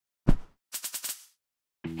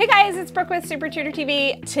Hey guys, it's Brooke with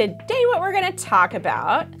SupertutorTV. Today what we're going to talk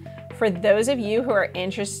about, for those of you who are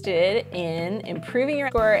interested in improving your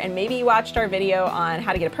score and maybe you watched our video on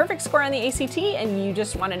how to get a perfect score on the ACT and you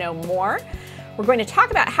just want to know more, we're going to talk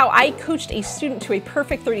about how I coached a student to a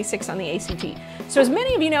perfect 36 on the ACT. So as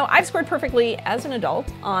many of you know, I've scored perfectly as an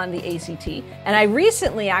adult on the ACT, and I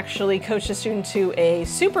recently actually coached a student to a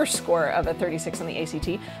super score of a 36 on the ACT.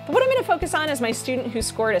 But what I'm going to focus on is my student who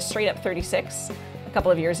scored a straight up 36 a couple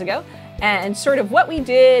of years ago, and sort of what we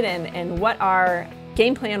did and what our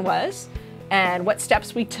game plan was and what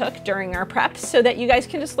steps we took during our prep so that you guys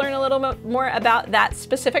can just learn a little bit more about that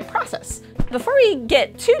specific process. Before we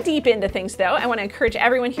get too deep into things though, I want to encourage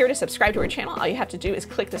everyone here to subscribe to our channel. All you have to do is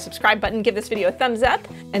click the subscribe button, give this video a thumbs up.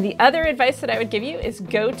 And the other advice that I would give you is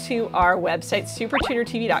go to our website,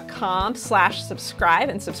 supertutortv.com/subscribe,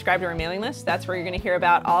 and subscribe to our mailing list. That's where you're going to hear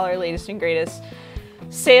about all our latest and greatest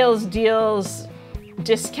sales, deals,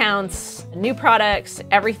 discounts, new products,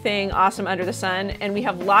 everything awesome under the sun. And we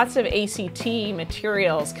have lots of ACT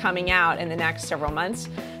materials coming out in the next several months.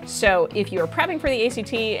 So if you are prepping for the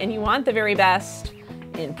ACT and you want the very best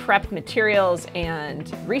in prep materials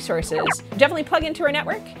and resources, definitely plug into our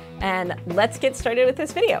network and let's get started with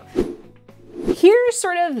this video. Here's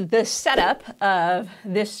sort of the setup of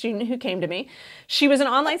this student who came to me. She was an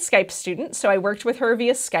online Skype student, so I worked with her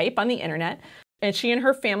via Skype on the internet. And she and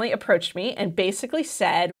her family approached me and basically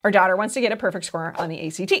said, our daughter wants to get a perfect score on the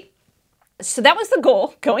ACT. So that was the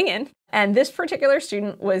goal going in. And this particular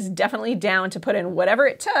student was definitely down to put in whatever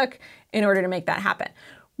it took in order to make that happen.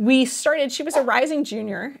 She was a rising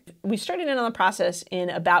junior. We started in on the process in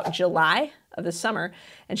about July of the summer,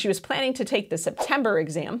 and she was planning to take the September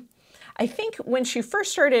exam. I think when she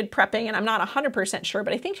first started prepping, and I'm not 100% sure,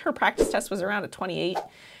 but I think her practice test was around a 28.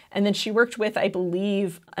 And then she worked with, I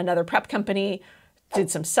believe, another prep company,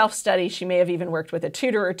 did some self-study. She may have even worked with a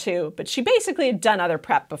tutor or two, but she basically had done other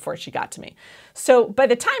prep before she got to me. So by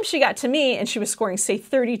the time she got to me and she was scoring, say,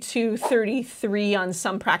 32, 33 on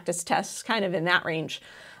some practice tests, kind of in that range,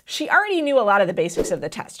 she already knew a lot of the basics of the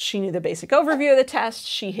test. She knew the basic overview of the test.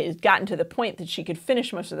 She had gotten to the point that she could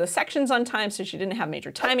finish most of the sections on time, so she didn't have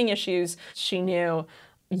major timing issues. She knew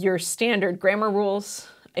your standard grammar rules.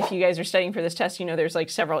 If you guys are studying for this test, you know there's like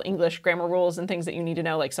several English grammar rules and things that you need to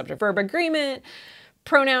know, like subject-verb agreement,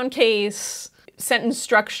 pronoun case, sentence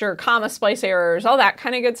structure, comma splice errors, all that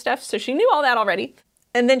kind of good stuff. So she knew all that already.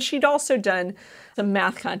 And then she'd also done some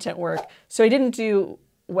math content work. So I didn't do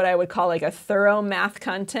what I would call like a thorough math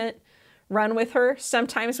content run with her.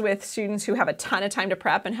 Sometimes with students who have a ton of time to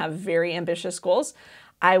prep and have very ambitious goals,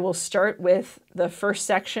 I will start with the first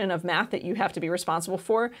section of math that you have to be responsible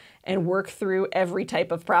for and work through every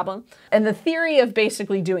type of problem. And the theory of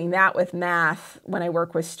basically doing that with math when I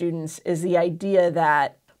work with students is the idea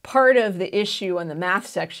that part of the issue on the math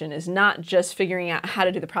section is not just figuring out how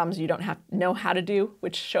to do the problems you don't know how to do,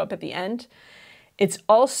 which show up at the end. It's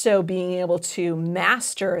also being able to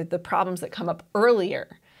master the problems that come up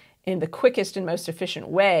earlier in the quickest and most efficient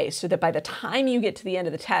way so that by the time you get to the end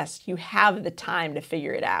of the test, you have the time to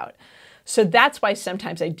figure it out. So that's why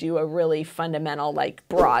sometimes I do a really fundamental, like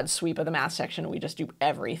broad sweep of the math section. We just do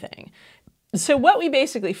everything. So what we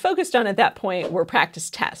basically focused on at that point were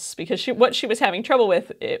practice tests, because what she was having trouble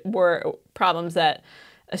with were problems that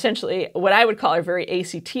essentially what I would call are very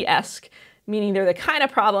ACT-esque, meaning they're the kind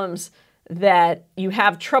of problems that you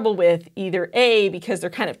have trouble with either A, because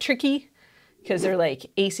they're kind of tricky, because they're like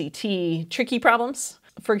ACT tricky problems.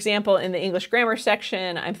 For example, in the English grammar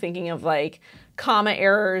section, I'm thinking of like comma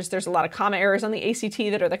errors. There's a lot of comma errors on the ACT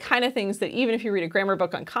that are the kind of things that even if you read a grammar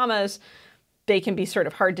book on commas, they can be sort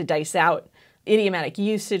of hard to dice out. Idiomatic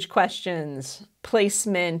usage questions,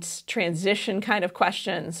 placement, transition kind of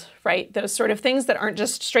questions, right? Those sort of things that aren't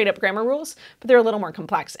just straight up grammar rules, but they're a little more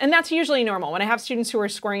complex. And that's usually normal. When I have students who are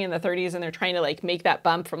scoring in the 30s and they're trying to like make that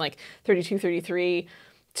bump from like 32, 33,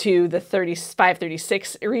 to the 35,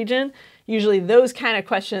 36 region, usually those kind of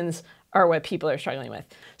questions are what people are struggling with.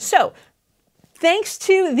 So thanks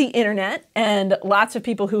to the internet and lots of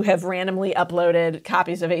people who have randomly uploaded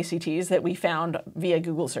copies of ACTs that we found via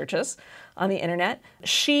Google searches on the internet,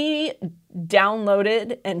 she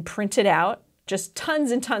downloaded and printed out just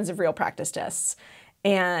tons and tons of real practice tests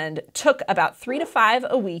and took about 3 to 5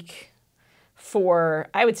 a week for,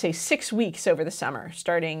 I would say, 6 weeks over the summer,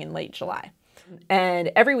 starting in late July.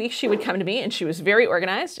 And every week she would come to me and she was very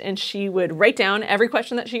organized and she would write down every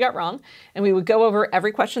question that she got wrong. And we would go over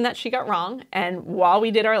every question that she got wrong. And while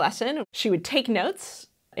we did our lesson, she would take notes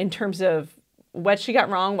in terms of what she got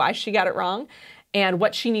wrong, why she got it wrong, and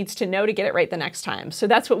what she needs to know to get it right the next time. So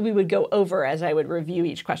that's what we would go over as I would review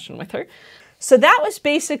each question with her. So that was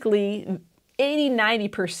basically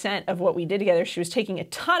 80–90% of what we did together, she was taking a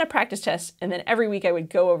ton of practice tests, and then every week I would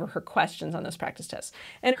go over her questions on those practice tests.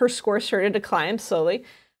 And her score started to climb slowly.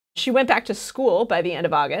 She went back to school by the end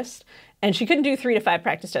of August, and she couldn't do 3 to 5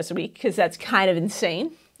 practice tests a week because that's kind of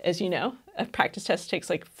insane. As you know, a practice test takes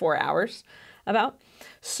like 4 hours about.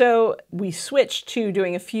 So we switched to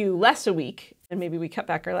doing a few less a week, and maybe we cut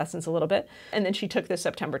back our lessons a little bit. And then she took the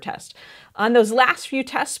September test. On those last few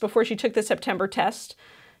tests before she took the September test,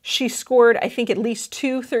 she scored, I think, at least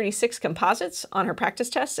 2 36 composites on her practice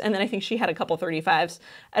tests, and then I think she had a couple 35s.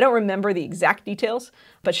 I don't remember the exact details,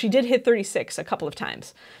 but she did hit 36 a couple of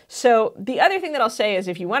times. So the other thing that I'll say is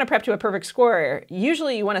if you want to prep to a perfect score,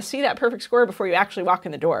 usually you want to see that perfect score before you actually walk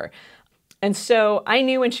in the door. And so I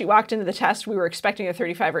knew when she walked into the test, we were expecting a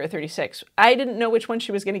 35 or a 36. I didn't know which one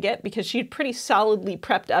she was going to get because she'd pretty solidly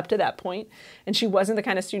prepped up to that point. And she wasn't the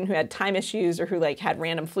kind of student who had time issues or who like had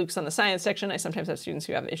random flukes on the science section. I sometimes have students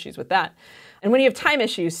who have issues with that. And when you have time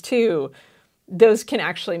issues too, those can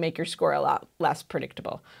actually make your score a lot less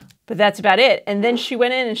predictable. But that's about it. And then she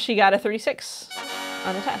went in and she got a 36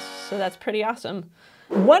 on the test. So that's pretty awesome.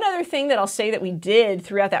 One other thing that I'll say that we did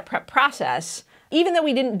throughout that prep process, even though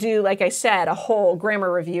we didn't do, like I said, a whole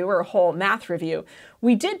grammar review or a whole math review,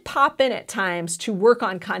 we did pop in at times to work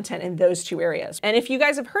on content in those 2 areas. And if you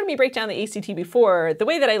guys have heard me break down the ACT before, the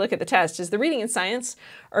way that I look at the test is the reading and science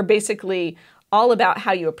are basically all about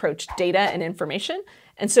how you approach data and information.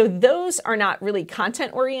 And so those are not really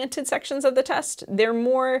content-oriented sections of the test. They're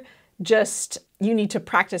more just you need to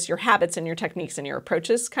practice your habits and your techniques and your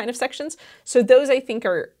approaches kind of sections. So those I think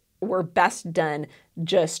were best done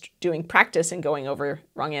just doing practice and going over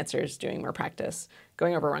wrong answers, doing more practice,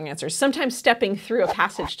 going over wrong answers, sometimes stepping through a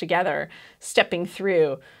passage together, stepping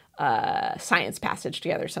through a science passage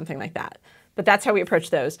together, something like that. But that's how we approach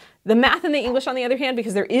those. The math and the English, on the other hand,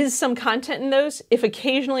 because there is some content in those, if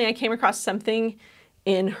occasionally I came across something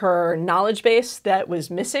in her knowledge base that was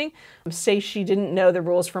missing, say she didn't know the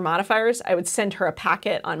rules for modifiers, I would send her a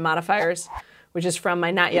packet on modifiers, which is from my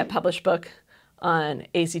not yet published book on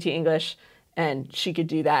ACT English, and she could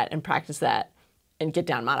do that and practice that and get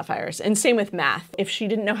down modifiers. And same with math. If she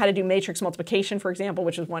didn't know how to do matrix multiplication, for example,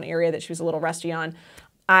 which was one area that she was a little rusty on,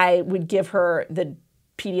 I would give her the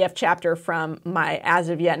PDF chapter from my as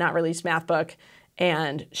of yet not released math book,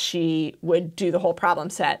 and she would do the whole problem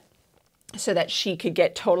set so that she could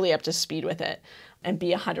get totally up to speed with it and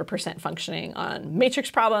be 100% functioning on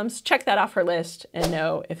matrix problems, check that off her list, and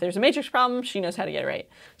know if there's a matrix problem, she knows how to get it right.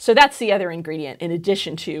 So that's the other ingredient in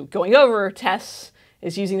addition to going over tests,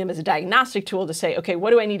 is using them as a diagnostic tool to say, okay,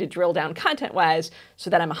 what do I need to drill down content-wise so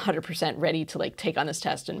that I'm 100% ready to like take on this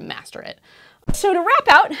test and master it. So to wrap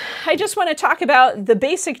out, I just want to talk about the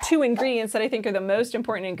basic 2 ingredients that I think are the most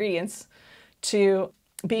important ingredients to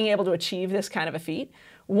being able to achieve this kind of a feat.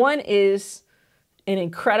 One is an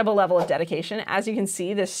incredible level of dedication. As you can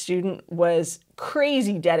see, this student was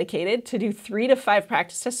crazy dedicated to do 3 to 5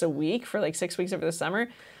 practice tests a week for like 6 weeks over the summer.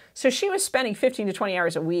 So she was spending 15 to 20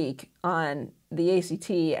 hours a week on the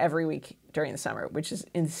ACT every week during the summer, which is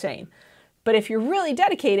insane. But if you're really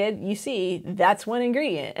dedicated, you see that's one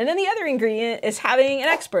ingredient. And then the other ingredient is having an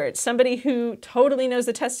expert, somebody who totally knows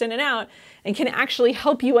the test in and out and can actually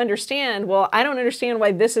help you understand, well, I don't understand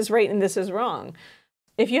why this is right and this is wrong.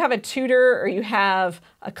 If you have a tutor or you have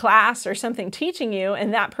a class or something teaching you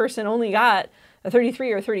and that person only got a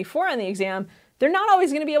 33 or 34 on the exam, they're not always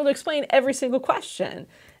going to be able to explain every single question.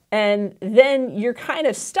 And then you're kind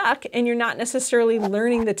of stuck and you're not necessarily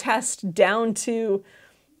learning the test down to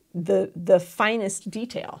the finest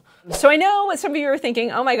detail. So I know what some of you are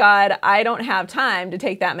thinking, oh my God, I don't have time to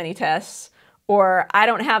take that many tests, or I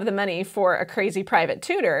don't have the money for a crazy private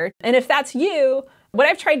tutor. And if that's you, what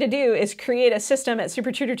I've tried to do is create a system at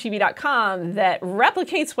SupertutorTV.com that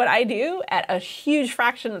replicates what I do at a huge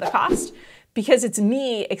fraction of the cost, because it's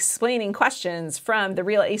me explaining questions from the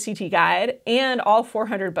real ACT guide and all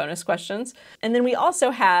 400 bonus questions. And then we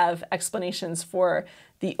also have explanations for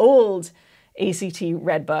the old ACT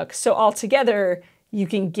Red Book. So altogether, you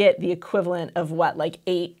can get the equivalent of what, like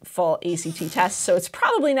 8 full ACT tests. So it's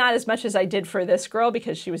probably not as much as I did for this girl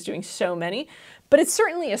because she was doing so many, but it's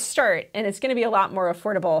certainly a start, and it's going to be a lot more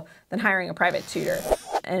affordable than hiring a private tutor.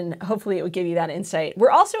 And hopefully it would give you that insight.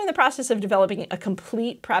 We're also in the process of developing a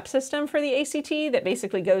complete prep system for the ACT that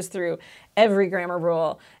basically goes through every grammar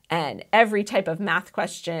rule and every type of math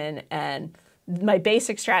question and my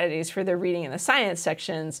basic strategies for the reading and the science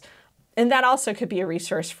sections. And that also could be a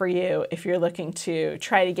resource for you if you're looking to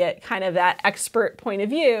try to get kind of that expert point of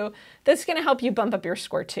view that's going to help you bump up your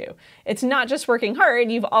score too. It's not just working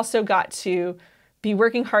hard, you've also got to be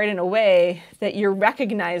working hard in a way that you're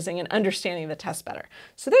recognizing and understanding the test better.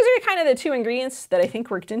 So those are kind of the two ingredients that I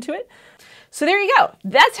think worked into it. So there you go.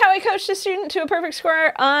 That's how I coached a student to a perfect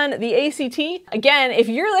score on the ACT. Again, if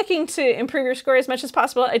you're looking to improve your score as much as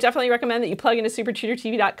possible, I definitely recommend that you plug into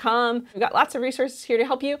SupertutorTV.com. We've got lots of resources here to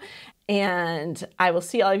help you. And I will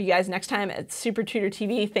see all of you guys next time at Super Tutor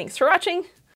TV. Thanks for watching.